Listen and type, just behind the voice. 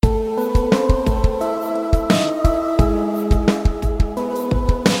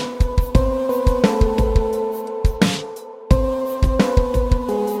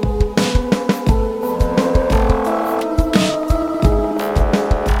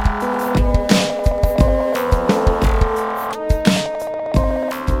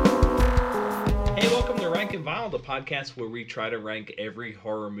podcast where we try to rank every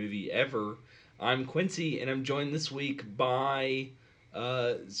horror movie ever. I'm Quincy, and I'm joined this week by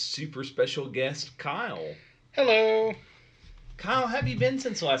super special guest Kyle. Hello. Kyle, how have you been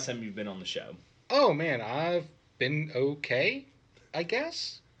since the last time you've been on the show? Oh man, I've been okay, I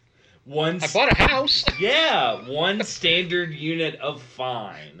guess. One, I bought a house. yeah, one standard unit of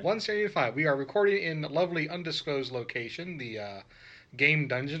fine. 175. We are recording in lovely undisclosed location, the game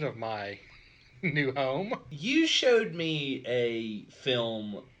dungeon of my new home. You showed me a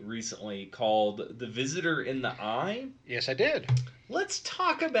film recently called The Visitor in the Eye. Yes, I did. Let's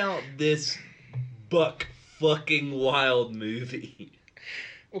talk about this buck fucking wild movie.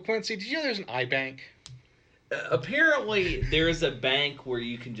 Well, Quincy, did you know there's an iBank? Apparently, there's a bank where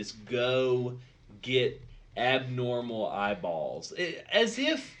you can just go get abnormal eyeballs. As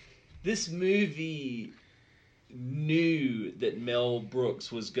if this movie knew that Mel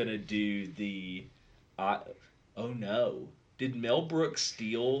Brooks was going to do the... oh no. Did Mel Brooks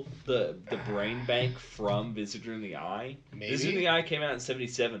steal the brain bank from Visitor in the Eye? Maybe. Visitor in the Eye came out in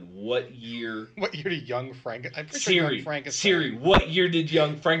 1977. What year... What year did Young Frankenstein? Siri, what year did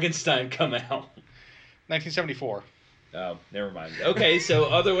Young Frankenstein come out? 1974. Oh, never mind. Okay, so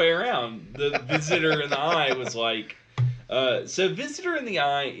other way around. The Visitor in the Eye was like... so Visitor in the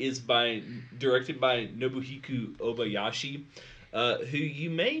Eye is directed by Nobuhiko Obayashi, who you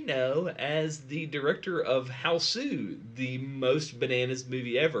may know as the director of Hausu, the most bananas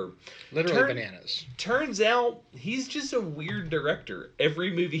movie ever. Literally bananas. Turns out he's just a weird director.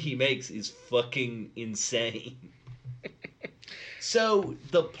 Every movie he makes is fucking insane. So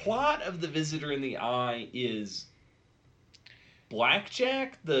the plot of The Visitor in the Eye is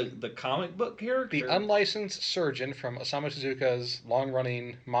Blackjack, the comic book character. The unlicensed surgeon from Osamu Tezuka's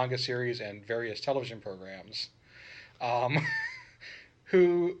long-running manga series and various television programs.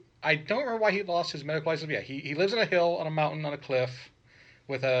 Who, I don't remember why he lost his medical license, but yeah, he lives on a hill, on a mountain, on a cliff,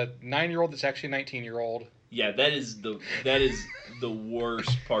 with a 9-year-old that's actually a 19-year-old. Yeah, that is the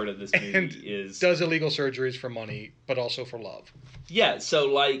worst part of this movie. And is does illegal surgeries for money, but also for love. Yeah, so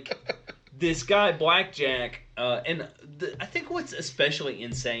like this guy Blackjack, and I think what's especially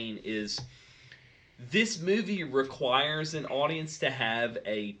insane is this movie requires an audience to have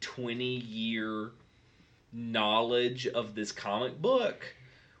a 20-year knowledge of this comic book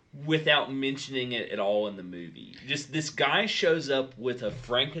without mentioning it at all in the movie. Just this guy shows up with a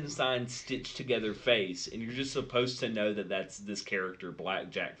Frankenstein stitched together face, and you're just supposed to know that that's this character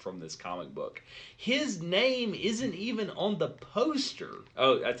Blackjack from this comic book. His name isn't even on the poster.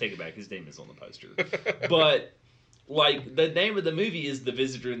 Oh, I take it back. His name is on the poster. But like the name of the movie is The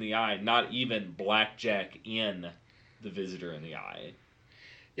Visitor in the Eye, not even Blackjack in The Visitor in the Eye.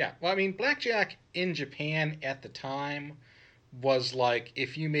 Yeah, well, I mean, Blackjack in Japan at the time was like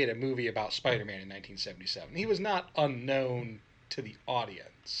if you made a movie about Spider-Man in 1977. He was not unknown to the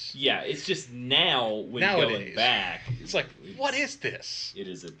audience. Yeah, it's just now when going back. It's like, what is this? It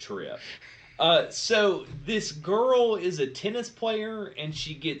is a trip. So this girl is a tennis player, and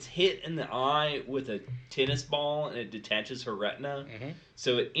she gets hit in the eye with a tennis ball, and it detaches her retina. Mm-hmm.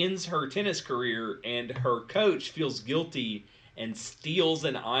 So it ends her tennis career, and her coach feels guilty and steals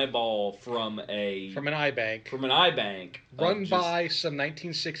an eyeball from an eye bank run by some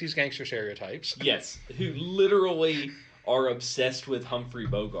 1960s gangster stereotypes. Yes, who literally are obsessed with Humphrey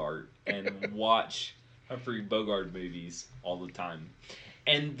Bogart and watch Humphrey Bogart movies all the time.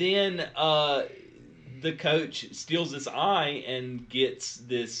 And then the coach steals this eye and gets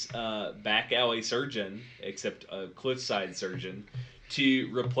this back alley surgeon, except a cliffside surgeon,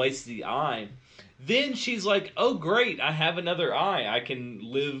 to replace the eye. Then she's like, oh great, I have another eye. I can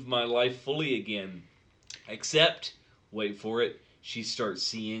live my life fully again. Except, wait for it, she starts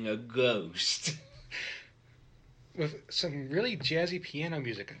seeing a ghost. With some really jazzy piano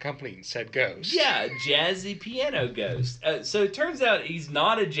music accompanying said ghost. Yeah, jazzy piano ghost. So it turns out he's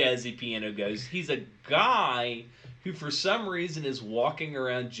not a jazzy piano ghost. He's a guy who for some reason is walking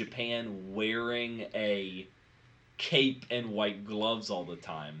around Japan wearing a cape and white gloves all the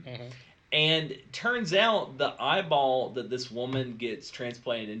time. Mm-hmm. And turns out the eyeball that this woman gets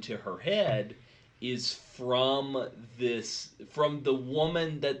transplanted into her head is from the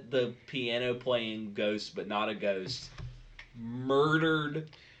woman that the piano playing ghost, but not a ghost, murdered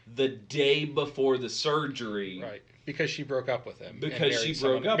the day before the surgery. Right. Because she broke up with him. Because she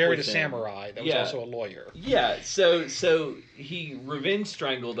broke up with him. Married a samurai that was also a lawyer. Yeah, so he revenge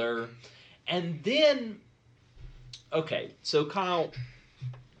strangled her. And then, okay, so Kyle,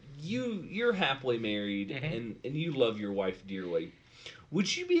 you're happily married, mm-hmm. and you love your wife dearly.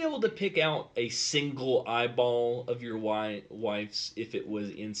 Would you be able to pick out a single eyeball of your wife's if it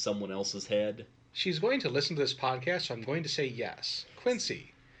was in someone else's head? She's going to listen to this podcast, so I'm going to say yes.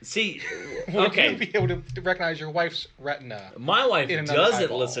 Quincy, See, would okay. you be able to recognize your wife's retina? My wife in another doesn't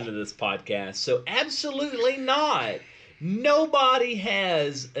eyeball? listen to this podcast, so absolutely not. Nobody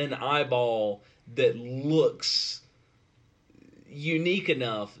has an eyeball that looks unique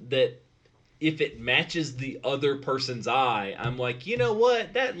enough that if it matches the other person's eye, I'm like, you know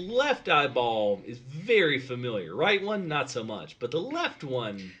what? That left eyeball is very familiar. Right one, not so much. But the left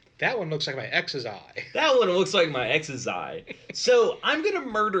one, That one looks like my ex's eye. that one looks like my ex's eye. So I'm going to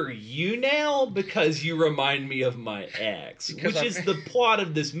murder you now because you remind me of my ex, Because which I'm- is the plot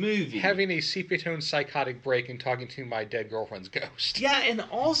of this movie. Having a sepia tone psychotic break and talking to my dead girlfriend's ghost. Yeah, and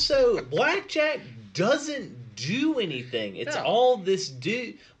also, Blackjack doesn't do anything. It's No. all this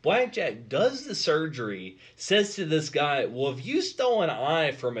dude. Blackjack does the surgery, says to this guy, well, if you stole an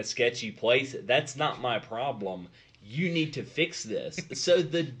eye from a sketchy place, that's not my problem. You need to fix this. So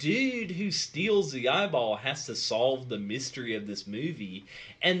the dude who steals the eyeball has to solve the mystery of this movie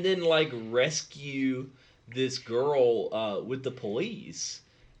and then, like, rescue this girl with the police.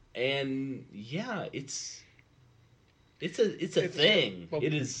 And, yeah, it's a It's- thing. well,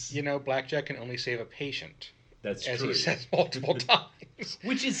 It is. You know, Blackjack can only save a patient, That's as true. he says multiple times.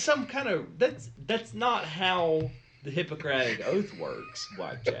 Which is some kind of that's not how the Hippocratic Oath works,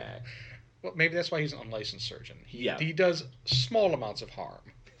 Blackjack. Well, maybe that's why he's an unlicensed surgeon. Yeah. He does small amounts of harm.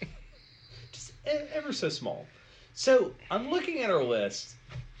 Just ever so small. So I'm looking at our list,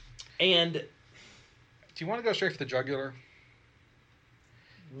 and Do you want to go straight for the jugular?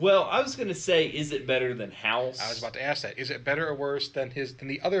 well, I was gonna say, is it better than House? I was about to ask that. Is it better or worse than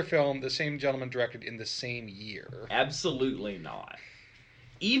the other film the same gentleman directed in the same year? Absolutely not.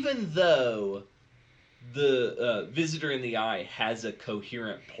 Even though the Visitor in the Eye has a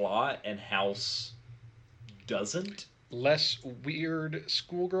coherent plot and House doesn't. Less weird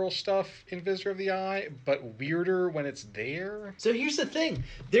schoolgirl stuff in Visitor of the Eye, but weirder when it's there. So here's the thing.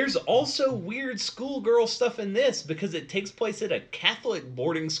 There's also weird schoolgirl stuff in this because it takes place at a Catholic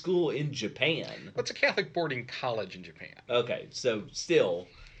boarding school in Japan. What's a Catholic boarding college in Japan? Okay, so still,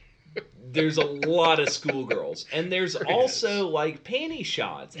 there's a lot of schoolgirls. And there's There also, like, panty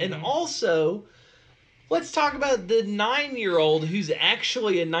shots. And Mhm. also, let's talk about the 9-year-old who's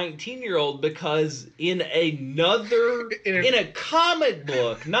actually a 19-year-old because in a comic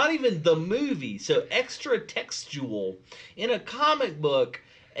book, not even the movie, so extra textual, in a comic book,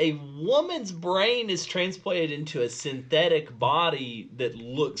 a woman's brain is transplanted into a synthetic body that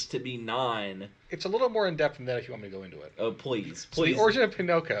looks to be 9. It's a little more in depth than that if you want me to go into it. Oh, please, So please. the origin of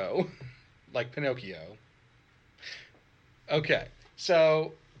Pinocchio, like Pinocchio. Okay,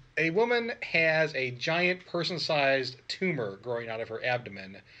 so a woman has a giant person-sized tumor growing out of her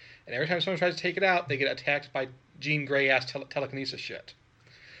abdomen, and every time someone tries to take it out, they get attacked by Jean Grey-ass telekinesis shit.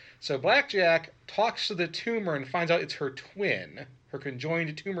 So Blackjack talks to the tumor and finds out it's her twin, her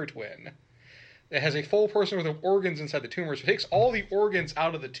conjoined tumor twin. It has a full person with organs inside the tumor, so it takes all the organs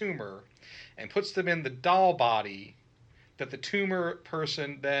out of the tumor and puts them in the doll body that the tumor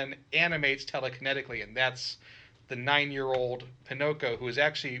person then animates telekinetically, and that's the 9-year-old Pinocchio, who is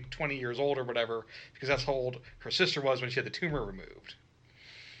actually 20 years old or whatever, because that's how old her sister was when she had the tumor removed.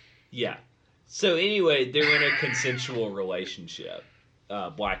 Yeah. So anyway, they're in a consensual relationship,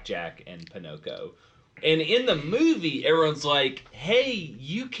 Blackjack and Pinocchio. And in the movie, everyone's like, hey,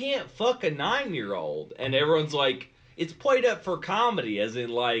 you can't fuck a 9-year-old. And everyone's like, it's played up for comedy, as in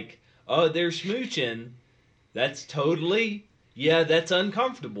like, oh, they're smooching. That's totally, yeah, that's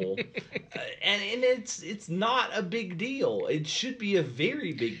uncomfortable. and it's not a big deal. It should be a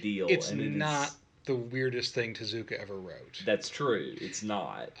very big deal. It's and it not is- the weirdest thing Tezuka ever wrote. That's true. It's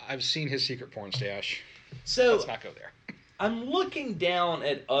not. I've seen his secret porn stash. So Let's not go there. I'm looking down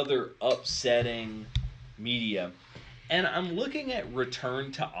at other upsetting media, and I'm looking at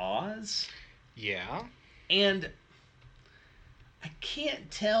Return to Oz, Yeah. and I can't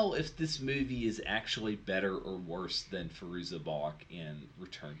tell if this movie is actually better or worse than Fairuza Balk in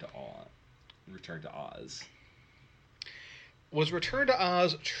Return to Oz. Was Return to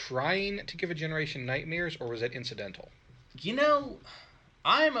Oz trying to give a generation nightmares, or was that incidental? You know,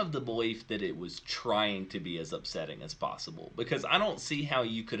 I'm of the belief that it was trying to be as upsetting as possible, because I don't see how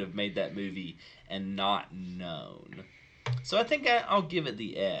you could have made that movie and not known. So I think I'll give it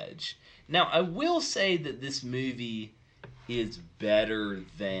the edge. Now, I will say that this movie is better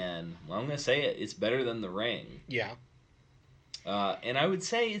than, well, I'm going to say it, it's better than The Ring. Yeah. And I would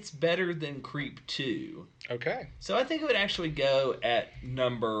say it's better than Creep 2. Okay. So I think it would actually go at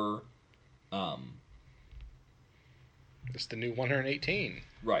number, It's the new 118.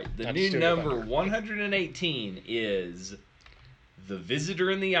 right, the Not new Studio number Thunder. 118 is The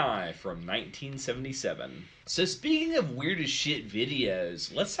Visitor in the Eye from 1977. So speaking of weird as shit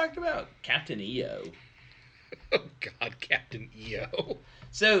videos, let's talk about Captain EO. Oh God, Captain EO.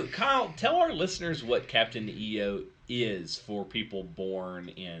 So Kyle, tell our listeners what Captain EO is for people born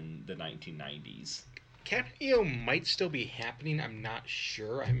in the 1990s. Captain EO might still be happening. I'm not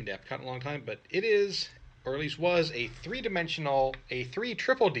sure. I haven't been to Epcot in a long time, but it is, or at least was, a 3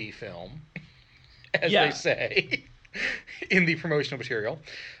 triple D film, as they say in the promotional material,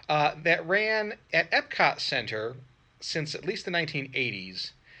 that ran at Epcot Center since at least the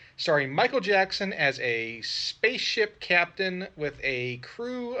 1980s, starring Michael Jackson as a spaceship captain with a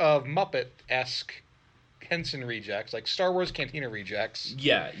crew of Muppet-esque Henson rejects, like Star Wars Cantina rejects.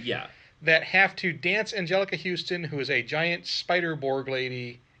 Yeah. That have to dance Angelica Houston, who is a giant spider Borg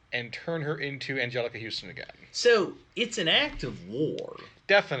lady, and turn her into Angelica Houston again. So it's an act of war.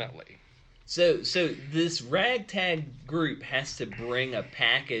 Definitely. So this ragtag group has to bring a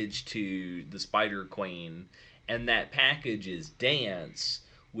package to the Spider Queen, and that package is dance,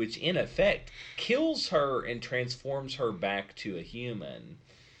 which in effect kills her and transforms her back to a human.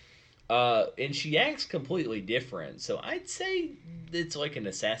 And she acts completely different, so I'd say it's like an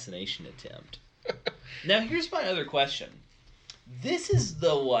assassination attempt. Now, here's my other question. This is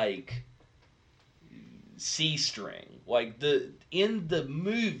the, like, C string. Like, in the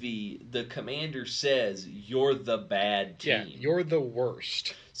movie, the commander says, "You're the bad team." Yeah, you're the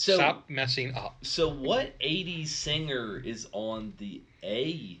worst. So, stop messing up. So what 80s singer is on the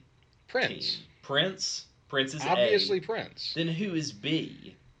A Prince. team? Prince? Prince is obviously A. Prince. Then who is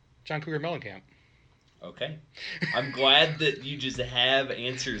B? John Cougar Mellencamp. Okay. I'm glad that you just have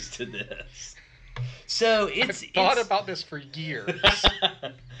answers to this. So I've thought about this for years.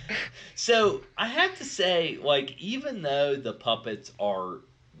 So I have to say, like, even though the puppets are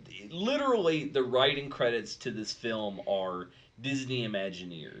literally, the writing credits to this film are Disney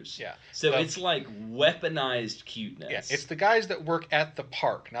Imagineers. Yeah. So it's like weaponized cuteness. Yeah, it's the guys that work at the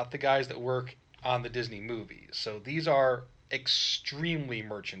park, not the guys that work on the Disney movies. So these are extremely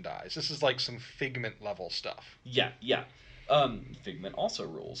merchandise. This is like some Figment level stuff. Yeah. Figment also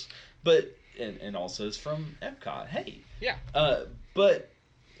rules, but and also is from Epcot. Hey. Yeah. But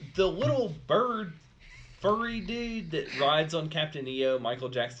the little bird furry dude that rides on Captain EO, Michael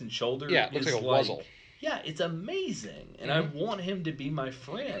Jackson's shoulder, looks like a wuzzle. Yeah, it's amazing, and I want him to be my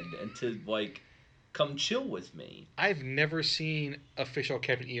friend and to like come chill with me. I've never seen official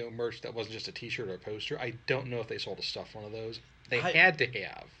Captain EO merch that wasn't just a T-shirt or a poster. I don't know if they sold a stuffed one of those. They had to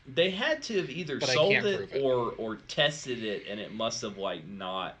have. They had to have either sold it or tested it, and it must have like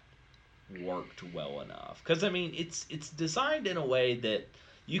not worked well enough. Because I mean, it's designed in a way that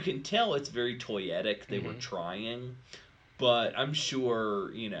you can tell it's very toyetic. They were trying, but I'm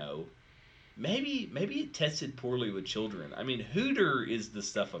sure maybe it tested poorly with children. I mean, Hooter is the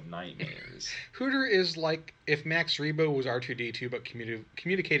stuff of nightmares. Hooter is like if Max Rebo was R2-D2 but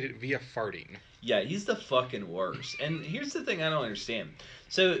communicated via farting. Yeah, he's the fucking worst. And here's the thing I don't understand.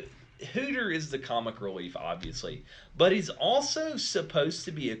 So Hooter is the comic relief, obviously, but he's also supposed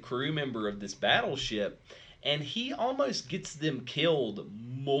to be a crew member of this battleship, and he almost gets them killed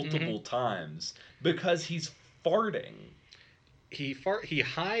multiple times because he's farting. He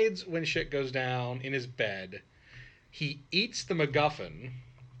hides when shit goes down in his bed. He eats the MacGuffin.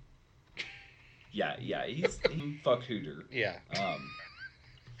 Yeah, he's fuck Hooter. Yeah.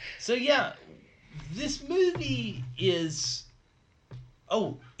 So yeah, this movie is.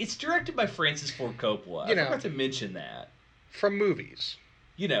 Oh, it's directed by Francis Ford Coppola. I forgot to mention that. From movies.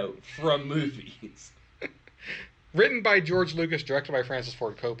 From movies. Written by George Lucas, directed by Francis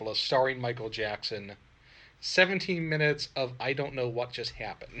Ford Coppola, starring Michael Jackson. 17 minutes of I don't know what just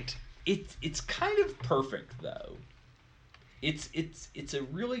happened. It's kind of perfect though. It's a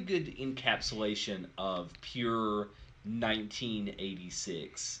really good encapsulation of pure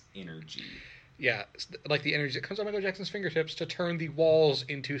 1986 energy. Yeah, like the energy that comes on Michael Jackson's fingertips to turn the walls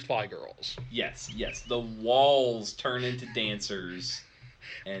into Fly Girls. Yes. The walls turn into dancers,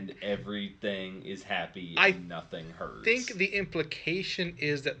 and everything is happy and nothing hurts. I think the implication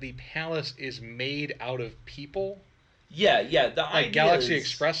is that the palace is made out of people. Yeah. The like idea Galaxy is,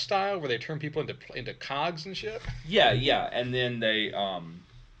 Express style, where they turn people into cogs and shit. Yeah, and then they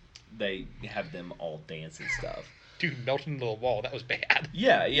have them all dance and stuff. Dude, melting into the wall. That was bad.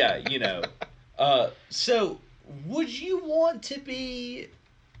 Yeah. So, would you want to be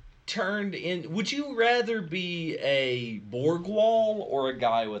turned in? Would you rather be a Borg wall or a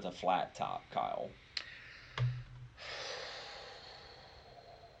guy with a flat top, Kyle?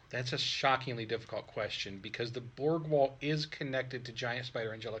 That's a shockingly difficult question because the Borg wall is connected to Giant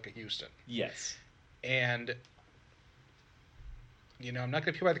Spider Angelica Houston. Yes. And I'm not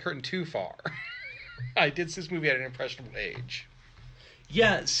going to peel back the curtain too far. I did see this movie at an impressionable age.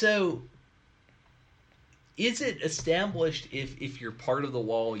 Yeah, so is it established if you're part of the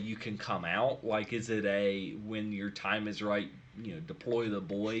wall you can come out? Like, is it a when your time is right, deploy the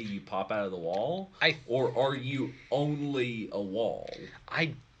boy, you pop out of the wall? Or are you only a wall?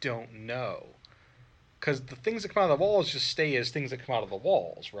 I don't know. Because the things that come out of the walls just stay as things that come out of the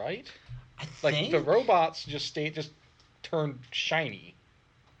walls, right? I Like, think the robots just turn shiny.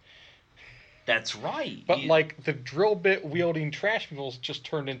 That's right. But, like, the drill bit wielding trash mules just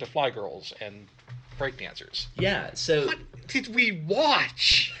turned into fly girls and breakdancers. Yeah, so... What did we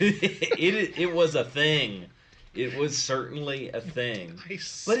watch? it was a thing. It was certainly a thing. I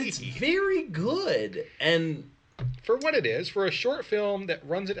see. But it's very good. And... for what it is, for a short film that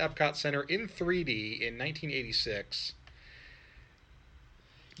runs at Epcot Center in 3D in 1986...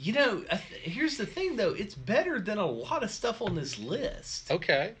 here's the thing, though. It's better than a lot of stuff on this list.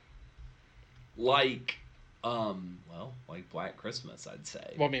 Okay. Like Black Christmas, I'd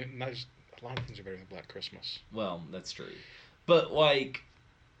say. Well, I mean, a lot of things are better than Black Christmas. Well, that's true. But, like...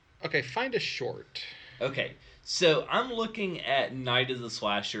 okay, find a short. Okay, so I'm looking at Night of the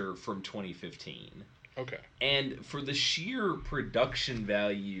Slasher from 2015. Okay. And for the sheer production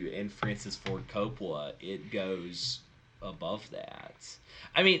value and Francis Ford Coppola, it goes above that.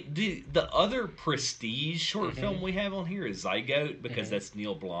 I mean, the other prestige short film we have on here is Zygote, because that's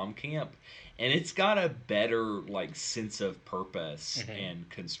Neil Blomkamp, and it's got a better like sense of purpose and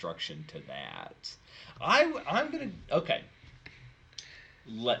construction to that. I'm gonna okay.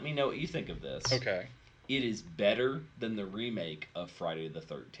 Let me know what you think of this. Okay. It is better than the remake of Friday the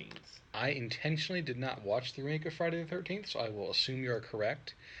 13th. I intentionally did not watch the remake of Friday the 13th, so I will assume you are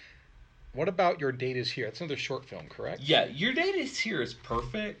correct. What about Your Date Is Here? It's another short film, correct? Yeah, Your Date Is Here is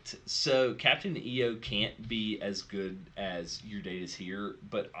perfect. So Captain EO can't be as good as Your Date Is Here,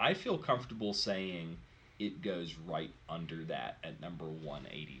 but I feel comfortable saying it goes right under that at number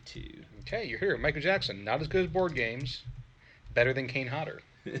 182. Okay, you're here. Michael Jackson, not as good as board games. Better than Kane Hodder.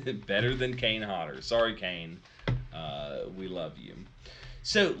 Better than Kane Hodder. Sorry, Kane. We love you.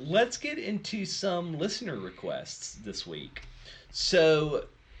 So let's get into some listener requests this week. So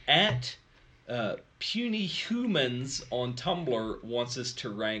at Puny Humans on Tumblr wants us to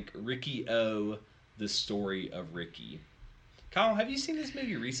rank Ricky O, The Story of Ricky. Kyle, have you seen this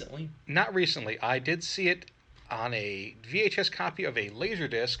movie recently? Not recently. I did see it on a VHS copy of a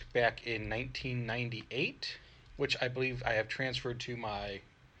Laserdisc back in 1998, which I believe I have transferred to my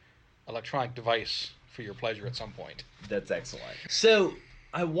electronic device for your pleasure at some point. That's excellent. So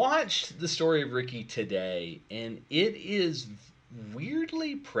I watched The Story of Ricky today, and it is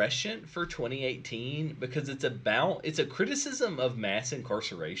weirdly prescient for 2018 because it's a criticism of mass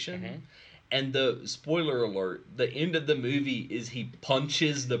incarceration. And the spoiler alert, the end of the movie is he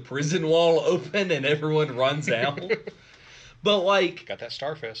punches the prison wall open and everyone runs out. But like, got that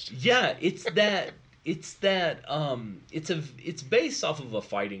star fist. Yeah, it's based off of a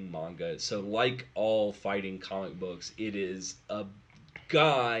fighting manga. So like all fighting comic books, it is a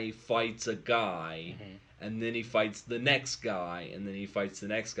guy fights a guy, and then he fights the next guy, and then he fights the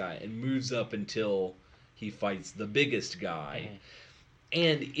next guy, and moves up until he fights the biggest guy.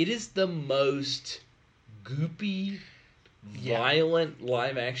 And it is the most goopy, violent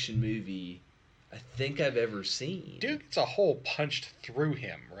live-action movie I think I've ever seen. Dude gets a hole punched through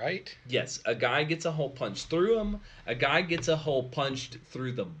him, right? Yes, a guy gets a hole punched through him. A guy gets a hole punched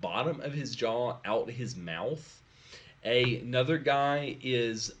through the bottom of his jaw, out his mouth. Another guy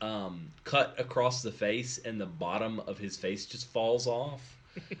is cut across the face, and the bottom of his face just falls off.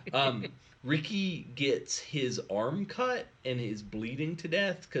 Ricky gets his arm cut and is bleeding to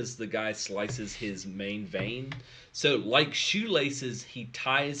death because the guy slices his main vein. So, like shoelaces, he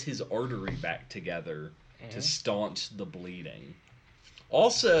ties his artery back together to staunch the bleeding.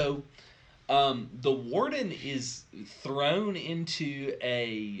 Also, the warden is thrown into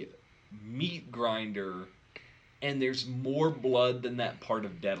a meat grinder, and there's more blood than that part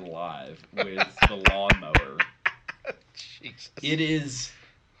of Dead Alive with the lawnmower. Jesus.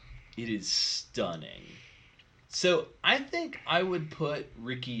 It is stunning. So I think I would put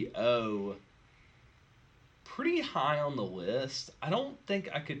Ricky O pretty high on the list. I don't think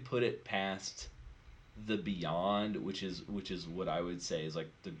I could put it past The Beyond, which is what I would say is like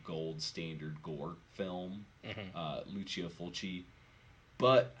the gold standard gore film, Lucio Fulci.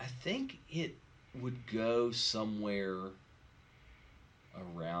 But I think it would go somewhere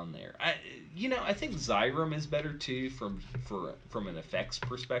around there. I think Zyram is better too from an effects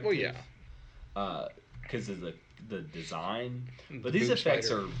perspective. Well, yeah, because of the design. But The these boob effects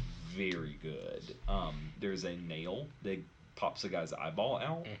spider. are very good. There's a nail that pops a guy's eyeball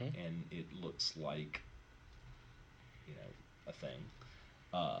out, Mhm. and it looks like, a thing.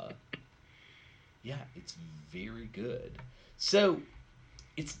 Yeah, it's very good. So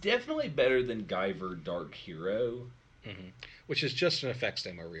it's definitely better than Guyver Dark Hero. Mm-hmm. Which is just an effects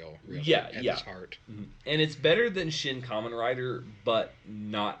demo, real Yeah, at yeah. its heart. Mhm. And it's better than Shin Kamen Rider, but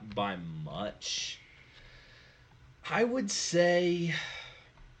not by much. I would say,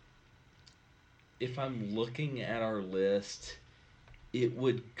 if I'm looking at our list, it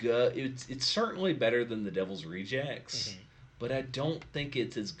would go. It's certainly better than The Devil's Rejects, Mm-hmm. but I don't think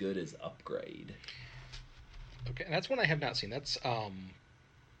it's as good as Upgrade. Okay, and that's one I have not seen. That's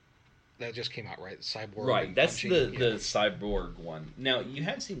that just came out, right? Cyborg Right, and that's punching. the cyborg one. Now you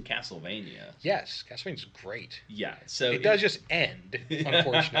have seen Castlevania. Yes, Castlevania's great. Yeah, so It does just end,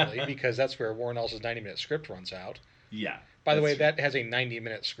 unfortunately, because that's where Warren Ellis's 90-minute script runs out. Yeah. By the way, that has a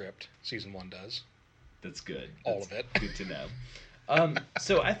 90-minute script. Season 1 does. That's good. All That's of it. Good to know.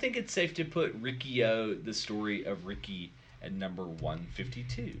 So I think it's safe to put Riki-Oh, the story of Ricky, at number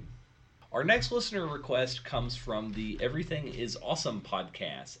 152. Our next listener request comes from the Everything is Awesome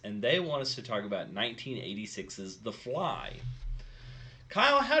podcast, and they want us to talk about 1986's The Fly.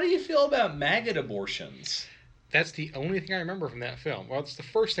 Kyle, how do you feel about maggot abortions? That's the only thing I remember from that film. Well, it's the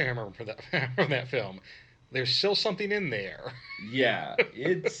first thing I remember from that film. There's still something in there. Yeah,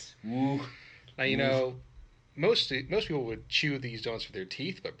 it's... Ooh, Now, most people would chew these donuts with their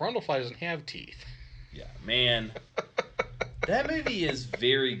teeth, but Brundlefly doesn't have teeth. Yeah, man. That movie is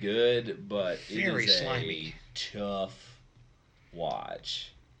very good, but Very it is slimy. a tough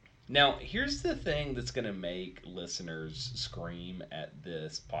watch. Now, here's the thing that's going to make listeners scream at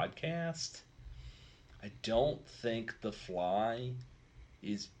this podcast. I don't think The Fly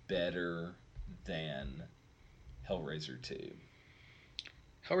is better than Hellraiser 2.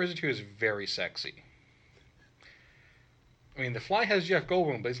 Hellraiser 2 is very sexy. I mean, The Fly has Jeff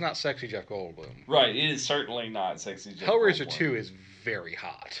Goldblum, but it's not sexy Jeff Goldblum. Right, it is certainly not sexy. Hellraiser 2 is very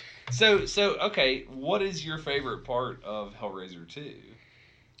hot. So okay, what is your favorite part of Hellraiser 2?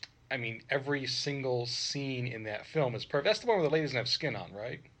 I mean, every single scene in that film is perfect. That's the one where the lady doesn't have skin on,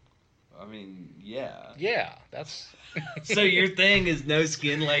 right? I mean, yeah. Yeah, that's... So your thing is no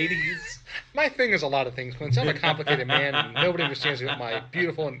skin ladies? My thing is a lot of things, Quincy. I'm a complicated man, and nobody understands me but my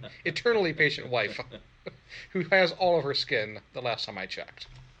beautiful and eternally patient wife, who has all of her skin the last time I checked.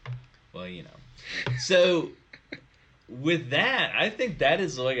 Well, So, with that, I think that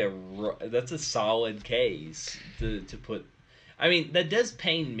is like that's a solid case to put. I mean, that does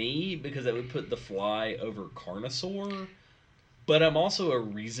pain me because I would put The Fly over Carnosaur, but I'm also a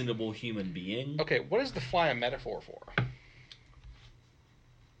reasonable human being. Okay, what is The Fly a metaphor for?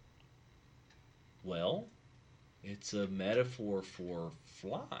 Well, it's a metaphor for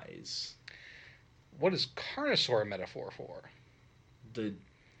flies. What is Carnosaur a metaphor for? The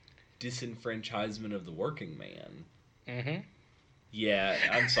disenfranchisement of the working man. Mm-hmm. Yeah,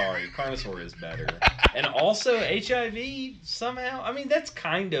 I'm sorry. Carnosaur is better. And also HIV somehow. I mean, that's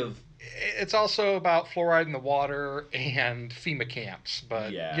kind of... It's also about fluoride in the water and FEMA camps,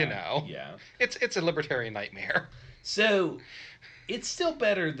 but, Yeah. it's a libertarian nightmare. So, it's still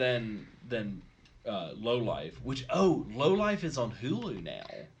better than Low Life, which, Low Life is on Hulu now.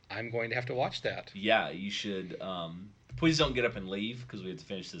 I'm going to have to watch that. Yeah, you should. Please don't get up and leave because we have to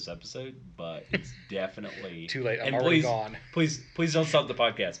finish this episode, but it's definitely... Too late, I'm and already gone. Please don't stop the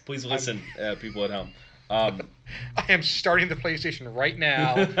podcast. Please listen, people at home. I am starting the PlayStation right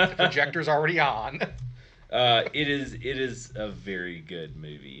now. The projector's already on. It is a very good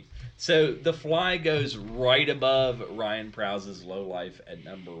movie. So The Fly goes right above Ryan Prowse's Low Life at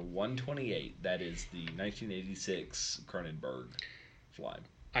number 128. That is the 1986 Cronenberg Fly.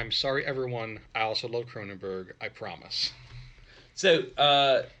 I'm sorry, everyone. I also love Cronenberg. I promise. So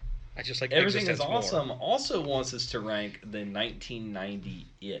I just like Everything is Existence more. Awesome also wants us to rank the 1990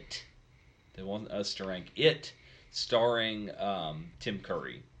 It. They want us to rank It, starring Tim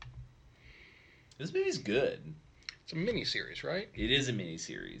Curry. This movie's good. It's a mini-series, right? It is a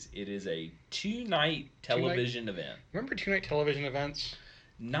miniseries. It is a two-night television event. Remember two-night television events?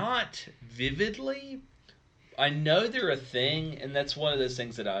 Not vividly. I know they're a thing, and that's one of those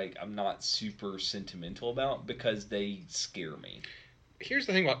things that I'm not super sentimental about because they scare me. Here's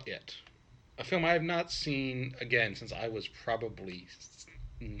the thing about It. A film I have not seen, again, since I was probably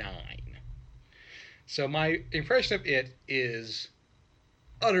 9. So my impression of It is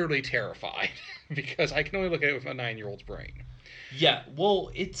utterly terrified because I can only look at it with a 9-year-old's brain. Yeah,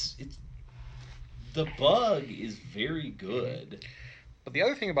 well, it's the bug is very good. But the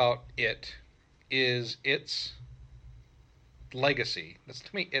other thing about It is its legacy. That's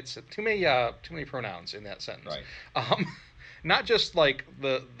too many pronouns in that sentence. Right. Not just like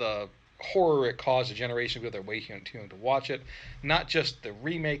the horror it caused a generation of people that are way too young to watch it. Not just the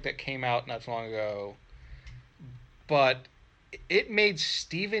remake that came out not so long ago, but it made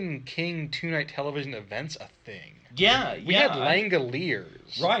Stephen King two-night television events a thing. Yeah, We had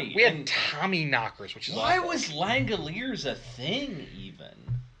Langoliers. Right, We had and Tommy Knockers, which is why awful. was Langoliers a thing even?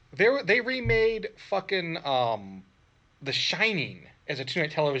 They remade fucking The Shining as a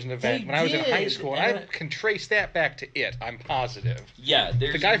two-night television event They when I was in high did, school, and and I can trace that back to it. I'm positive. Yeah,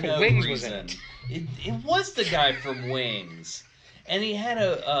 there's The guy from no Wings reason. was in it. It was the guy from Wings, and he had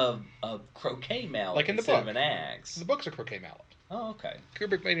a croquet mallet Like in the instead book. of an axe. The book's a croquet mallet. Oh, okay.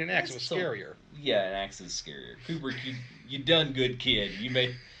 Kubrick made an axe. It was That's so- scarier. Yeah, an axe is scarier. Kubrick, you done good, kid. You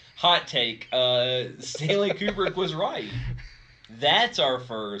made hot take. Stanley Kubrick was right. That's our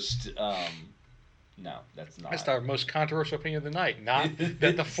first. No, that's not. That's our most controversial opinion of the night. Not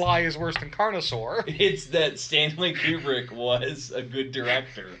that The Fly is worse than Carnosaur. It's that Stanley Kubrick was a good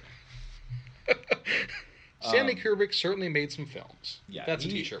director. Stanley Kubrick certainly made some films. Yeah, That's a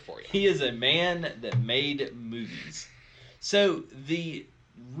t-shirt for you. He is a man that made movies. So the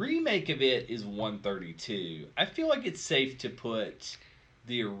remake of it is 132. I feel like it's safe to put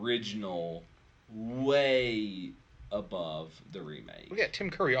the original way above the remake. Well, yeah, Tim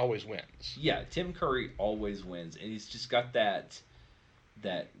Curry always wins. Yeah, Tim Curry always wins, and he's just got that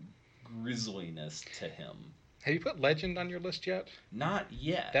grisliness to him. Have you put Legend on your list yet? Not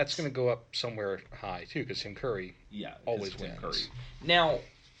yet. That's going to go up somewhere high, too, because Tim Curry always Tim wins. Curry. Now,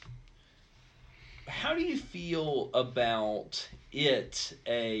 how do you feel about it,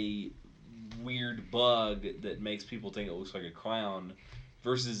 a weird bug that makes people think it looks like a clown,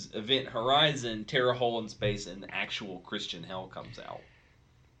 versus Event Horizon, tear a hole in space, and actual Christian hell comes out?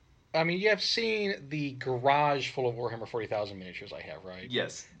 I mean, you have seen the garage full of Warhammer 40,000 miniatures I have, right?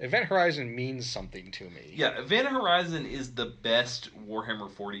 Yes. Event Horizon means something to me. Yeah, Event Horizon is the best Warhammer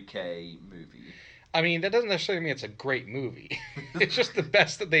 40k movie. I mean, that doesn't necessarily mean it's a great movie. It's just the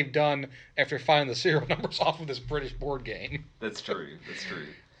best that they've done after finding the serial numbers off of this British board game. That's true. That's true.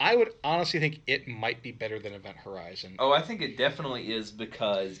 I would honestly think it might be better than Event Horizon. Oh, I think it definitely is,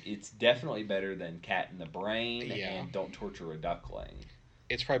 because it's definitely better than Cat in the Brain and Don't Torture a Duckling.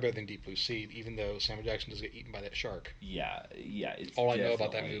 It's probably better than Deep Blue Sea, even though Samuel Jackson does get eaten by that shark. Yeah, it's all I know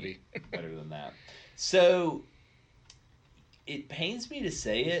about that movie. Better than that. So, it pains me to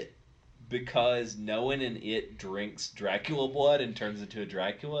say it, because no one in it drinks Dracula blood and turns into a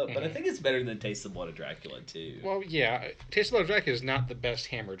Dracula, but I think it's better than Taste the Blood of Dracula, too. Well, yeah. Taste of Blood of Dracula is not the best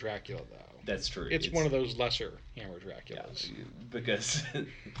Hammer Dracula, though. That's true. It's one of those lesser Hammer Draculas. Yeah, because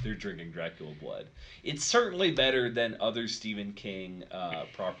they're drinking Dracula blood. It's certainly better than other Stephen King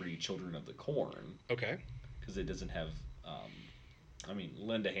property, Children of the Corn. Okay. Because it doesn't have... I mean,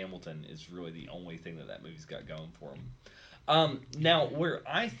 Linda Hamilton is really the only thing that movie's got going for him. Now, where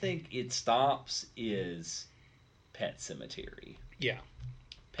I think it stops is Pet Sematary. Yeah.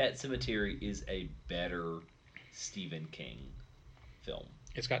 Pet Sematary is a better Stephen King film.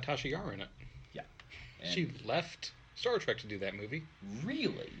 It's got Tasha Yar in it. Yeah. And she left Star Trek to do that movie.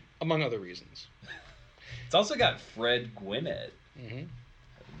 Really? Among other reasons. It's also got Fred Gwynn. Mm-hmm.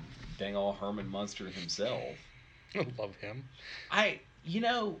 Dang all Herman Munster himself. I love him.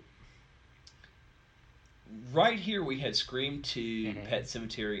 Right here we had Scream 2, Pet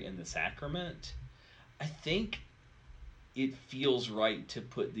Sematary, and The Sacrament. I think it feels right to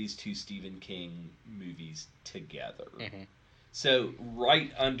put these two Stephen King movies together. Mm-hmm. So right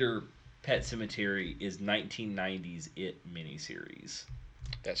under Pet Sematary is 1990's It miniseries.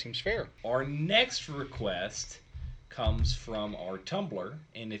 That seems fair. Our next request comes from our Tumblr,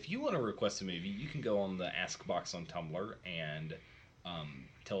 and if you want to request a movie, you can go on the Ask box on Tumblr and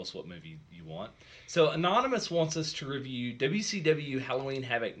tell us what movie you want. So Anonymous wants us to review WCW Halloween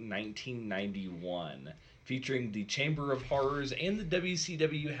Havoc 1991, featuring the Chamber of Horrors and the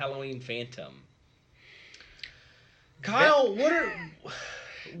WCW Halloween Phantom. Kyle,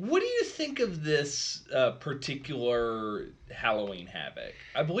 what do you think of this particular Halloween Havoc?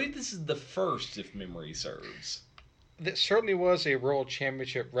 I believe this is the first, if memory serves. That certainly was a World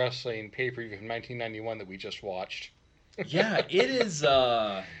Championship Wrestling pay-per-view from 1991 that we just watched. Yeah, it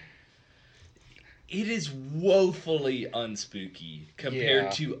is woefully unspooky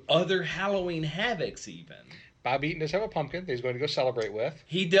compared to other Halloween Havocs even. Bob Eaton does have a pumpkin that he's going to go celebrate with.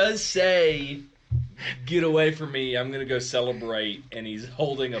 He does say, "Get away from me, I'm going to go celebrate," and he's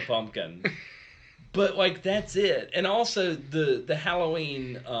holding a pumpkin. But, that's it. And also the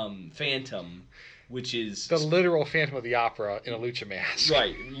Halloween Phantom, which is... The literal Phantom of the Opera in a lucha mask.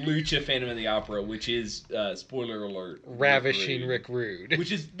 Right, Lucha Phantom of the Opera, which is, spoiler alert... Ravishing Rick Rude.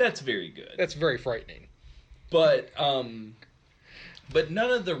 That's very good. That's very frightening. But, But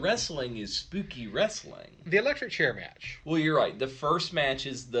none of the wrestling is spooky wrestling. The electric chair match. Well, you're right. The first match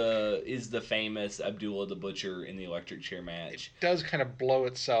is the famous Abdullah the Butcher in the electric chair match. It does kind of blow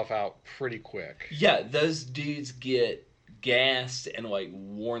itself out pretty quick. Yeah, those dudes get gassed and like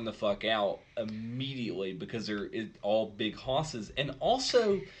worn the fuck out immediately because they're all big hosses. And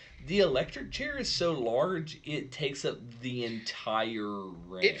also, the electric chair is so large it takes up the entire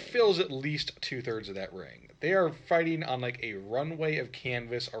ring. It fills at least 2/3 of that ring. They are fighting on like a runway of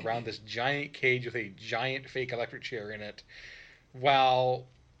canvas around this giant cage with a giant fake electric chair in it, while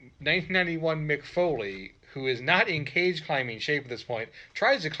 1991 Mick Foley, who is not in cage climbing shape at this point,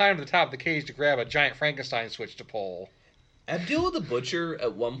 tries to climb to the top of the cage to grab a giant Frankenstein switch to pull. Abdullah the Butcher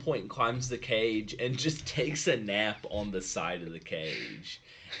at one point climbs the cage and just takes a nap on the side of the cage.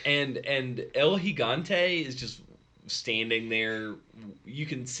 And El Gigante is just standing there. You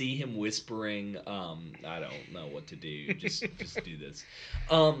can see him whispering, I don't know what to do. Just do this.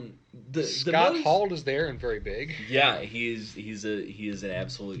 Scott Hall is there and very big. Yeah, he is an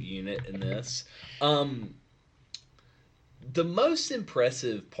absolute unit in this. The most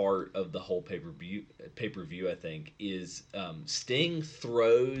impressive part of the whole pay-per-view, I think, is Sting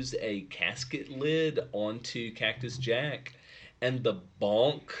throws a casket lid onto Cactus Jack, and the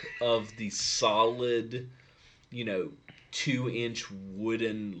bonk of the solid, 2-inch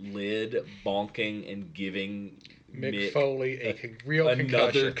wooden lid bonking and giving Mick Foley a real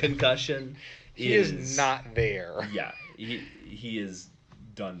another concussion. He is not there. Yeah, he is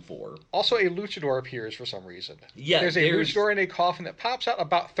done for. Also, a luchador appears for some reason. Yeah, there's a luchador in a coffin that pops out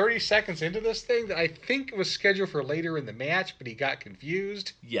about 30 seconds into this thing that I think was scheduled for later in the match, but he got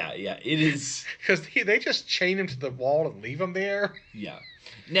confused. Yeah, it is. Because they just chain him to the wall and leave him there. Yeah.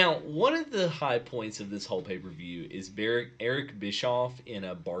 Now, one of the high points of this whole pay-per-view is Eric Bischoff in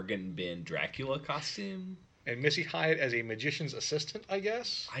a bargain bin Dracula costume. And Missy Hyatt as a magician's assistant, I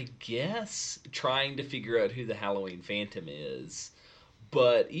guess? I guess. Trying to figure out who the Halloween Phantom is.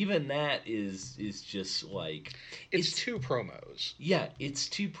 But even that is just like... It's 2 promos. Yeah, it's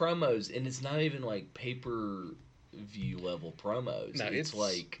 2 promos, and it's not even like pay-per-view level promos. No, it's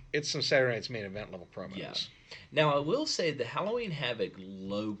like... It's some Saturday Night's Main Event level promos. Yeah. Now, I will say the Halloween Havoc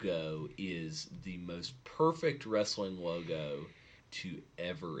logo is the most perfect wrestling logo to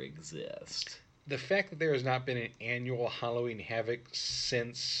ever exist. The fact that there has not been an annual Halloween Havoc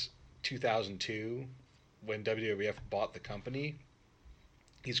since 2002, when WWF bought the company,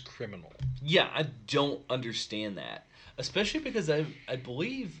 is criminal. Yeah, I don't understand that. Especially because I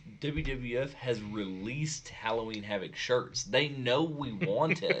believe WWF has released Halloween Havoc shirts. They know we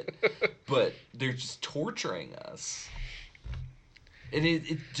want it, but they're just torturing us. And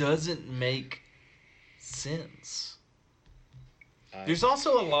it doesn't make sense. There's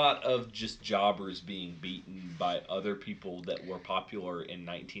also a lot of just jobbers being beaten by other people that were popular in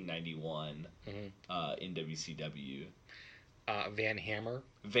 1991 in WCW. Van Hammer.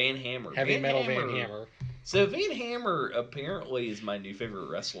 Heavy Metal Van Hammer. So Van Hammer apparently is my new favorite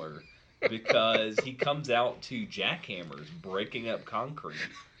wrestler because he comes out to jackhammers breaking up concrete.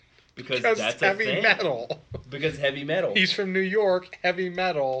 Because that's heavy a thing. Metal. Because heavy metal. He's from New York. Heavy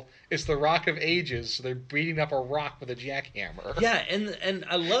metal. It's the rock of ages. So they're beating up a rock with a jackhammer. Yeah, and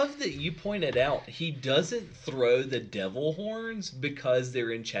I love that you pointed out he doesn't throw the devil horns because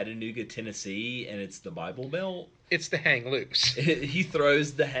they're in Chattanooga, Tennessee, and it's the Bible Belt. It's the hang loose. He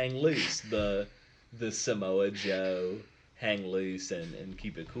throws the hang loose, the Samoa Joe hang loose and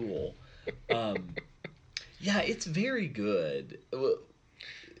keep it cool. Yeah, it's very good.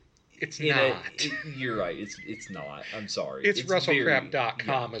 It's not. You're right. It's not. I'm sorry. It's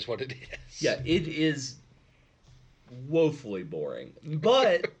WrestleCrap.com is what it is. Yeah, it is woefully boring,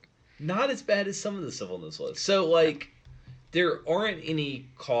 but not as bad as some of the stuff on this list. So, like, there aren't any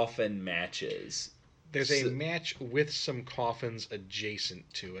coffin matches. There's a match with some coffins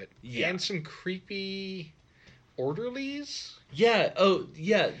adjacent to it. Yeah. And some creepy orderlies. Yeah. Oh,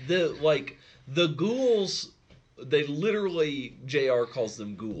 yeah. The ghouls, they literally, JR calls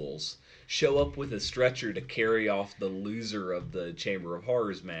them ghouls, show up with a stretcher to carry off the loser of the Chamber of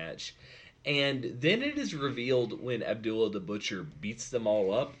Horrors match. And then it is revealed when Abdullah the Butcher beats them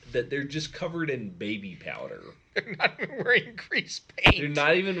all up that they're just covered in baby powder. They're not even wearing grease paint. They're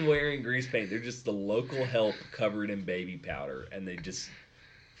not even wearing grease paint. They're just the local help covered in baby powder. And they just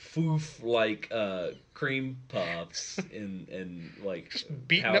foof like cream puffs and like just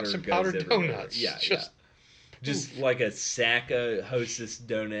beating up some powdered donuts. Yeah, just like a sack of Hostess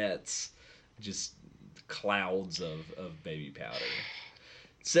donuts. Just clouds of baby powder.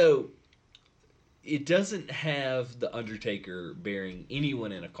 So it doesn't have the Undertaker burying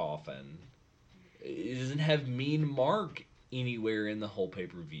anyone in a coffin. It doesn't have Mean Mark anywhere in the whole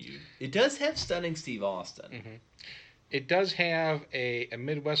pay-per-view. It does have stunning Steve Austin. Mm-hmm. It does have a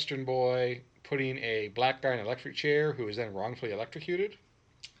Midwestern boy putting a black guy in an electric chair who is then wrongfully electrocuted.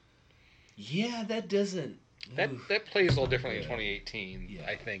 Yeah, that doesn't... That plays a little differently in 2018,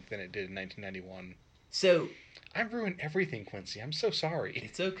 I think, than it did in 1991. So... I've ruined everything, Quincy. I'm so sorry.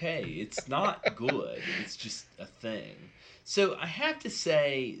 It's okay. It's not good. It's just a thing. So I have to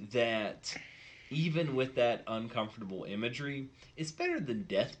say that even with that uncomfortable imagery, it's better than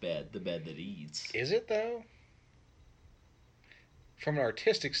Deathbed, The Bed That Eats. Is it, though? From an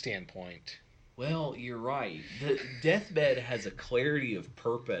artistic standpoint... Well, you're right. The Deathbed has a clarity of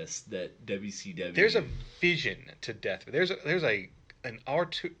purpose that WCW... There's a vision to Deathbed. There's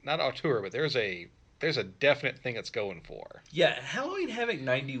a definite thing it's going for. Yeah, Halloween Havoc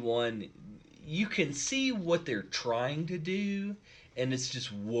 91, you can see what they're trying to do, and it's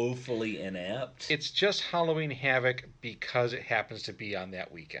just woefully inept. It's just Halloween Havoc because it happens to be on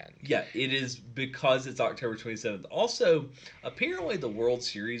that weekend. Yeah, it is because it's October 27th. Also, apparently the World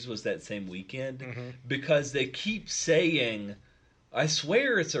Series was that same weekend because they keep saying, I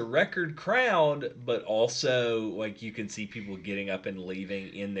swear it's a record crowd, but also, like, you can see people getting up and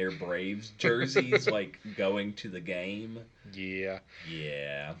leaving in their Braves jerseys, like, going to the game. Yeah.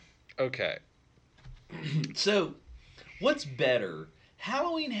 Yeah. Okay. So... what's better,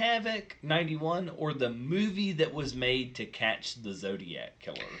 Halloween Havoc 91 or the movie that was made to catch the Zodiac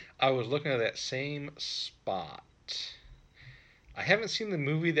Killer? I was looking at that same spot. I haven't seen the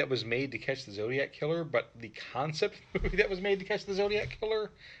movie that was made to catch the Zodiac Killer, but the concept movie that was made to catch the Zodiac Killer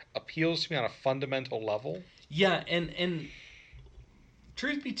appeals to me on a fundamental level. Yeah, and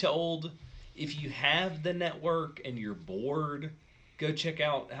truth be told, if you have the network and you're bored... go check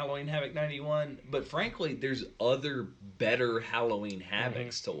out Halloween Havoc 91. But frankly, there's other better Halloween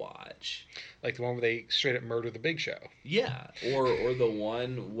Havocs to watch. Like the one where they straight up murder the Big Show. Yeah. Or the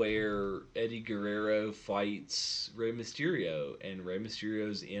one where Eddie Guerrero fights Rey Mysterio and Rey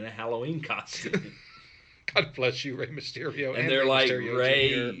Mysterio's in a Halloween costume. God bless you, Rey Mysterio. And they're like, Mysterio Ray,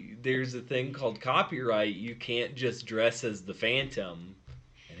 Jr. there's a thing called copyright. You can't just dress as the Phantom.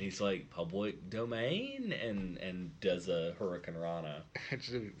 He's like, public domain, and does a Hurricane Rana.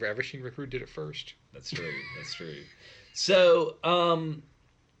 Ravishing Rick Rude did it first. That's true. That's true. So,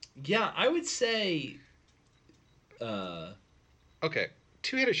 yeah, I would say... okay,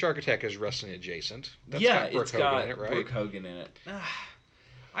 Two-Headed Shark Attack is wrestling adjacent. That's got Brooke Hogan in it, right? Brooke Hogan in it.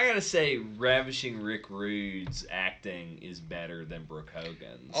 I gotta say, Ravishing Rick Rude's acting is better than Brooke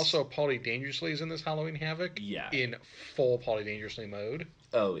Hogan's. Also, Paulie Dangerously is in this Halloween Havoc. Yeah. In full Paulie Dangerously mode.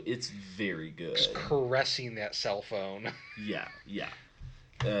 Oh, it's very good. Just caressing that cell phone. Yeah.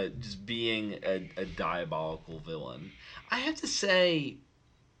 Just being a diabolical villain. I have to say...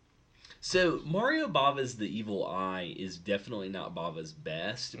 So, Mario Bava's The Evil Eye is definitely not Bava's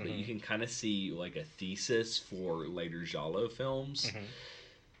best, but you can kind of see, like, a thesis for later Giallo films.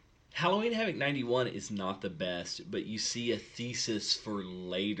 Halloween Havoc 91 is not the best, but you see a thesis for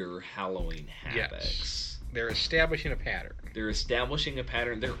later Halloween Havocs. Yes. They're establishing a pattern.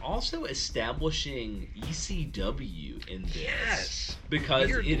 They're also establishing ECW in this. Yes. Because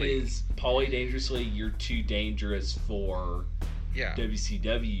weirdly. It is Paulie Dangerously, you're too dangerous for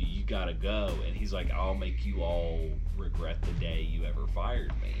WCW, you gotta go. And he's like, I'll make you all regret the day you ever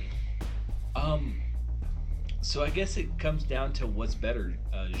fired me. So I guess it comes down to what's better,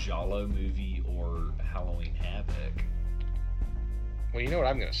 a Giallo movie or Halloween Havoc. Well, you know what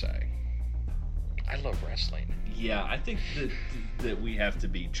I'm going to say. I love wrestling. Yeah, I think that we have to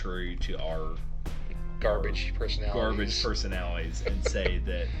be true to our garbage personalities and say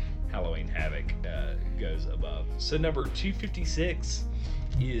that Halloween Havoc goes above. So number 256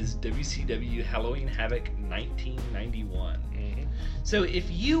 is WCW Halloween Havoc 1991. So if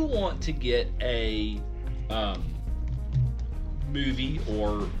you want to get a movie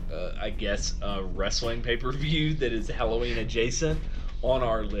or I guess a wrestling pay-per-view that is Halloween adjacent on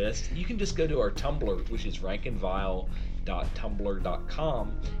our list, you can just go to our Tumblr, which is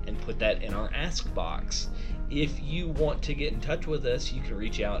rankandvile.tumblr.com, and put that in our ask box. If you want to get in touch with us, you can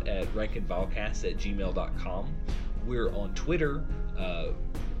reach out at rankandvilecast@gmail.com. We're on Twitter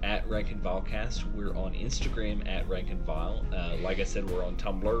at rankandvilecast. We're on Instagram at rankandvile. Like I said, we're on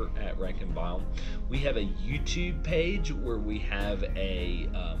Tumblr at rankandvile. We have a YouTube page where we have a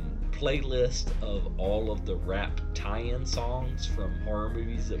playlist of all of the rap tie-in songs from horror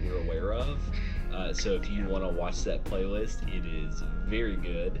movies that we're aware of. So if you want to watch that playlist, it is very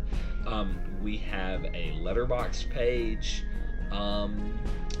good. We have a Letterboxd page,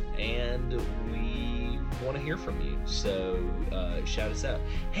 and we want to hear from you. So shout us out.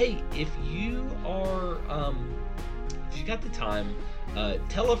 Hey, if you are if you got the time,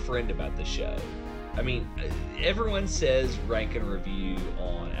 tell a friend about the show. I mean, everyone says rank and review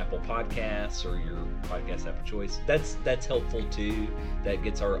on Apple Podcasts or your podcast app of choice. That's helpful too. That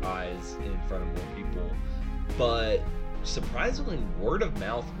gets our eyes in front of more people. But surprisingly, word of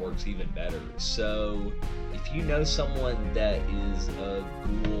mouth works even better. So if you know someone that is a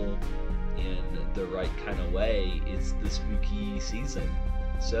ghoul in the right kind of way, it's the spooky season.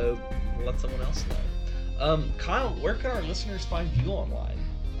 So let someone else know. Kyle, where can our listeners find you online?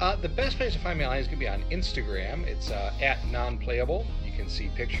 The best place to find me online is going to be on Instagram. It's at nonplayable. You can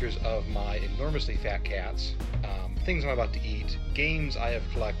see pictures of my enormously fat cats, things I'm about to eat, games I have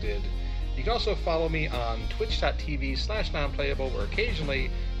collected. You can also follow me on twitch.tv/nonplayable, where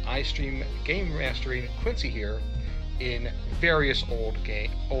occasionally I stream game mastering Quincy here in various old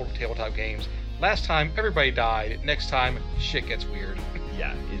tabletop games. Last time, everybody died. Next time, shit gets weird.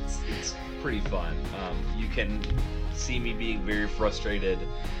 Yeah, it's pretty fun. You can see me being very frustrated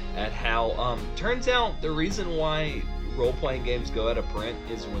at how turns out the reason why role-playing games go out of print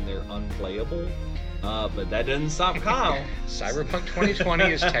is when they're unplayable, but that doesn't stop Kyle. Cyberpunk 2020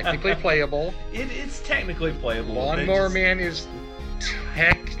 is technically playable. It's technically playable. Lawnmower Man is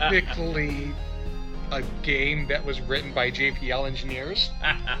technically a game that was written by JPL engineers.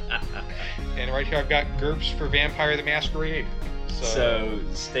 And right here I've got GURPS for Vampire the Masquerade. So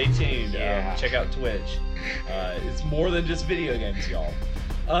stay tuned. Yeah. Check out Twitch. It's more than just video games, y'all.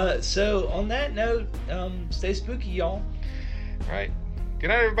 So on that note, stay spooky, y'all. All right. Good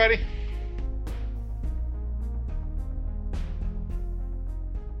night, everybody.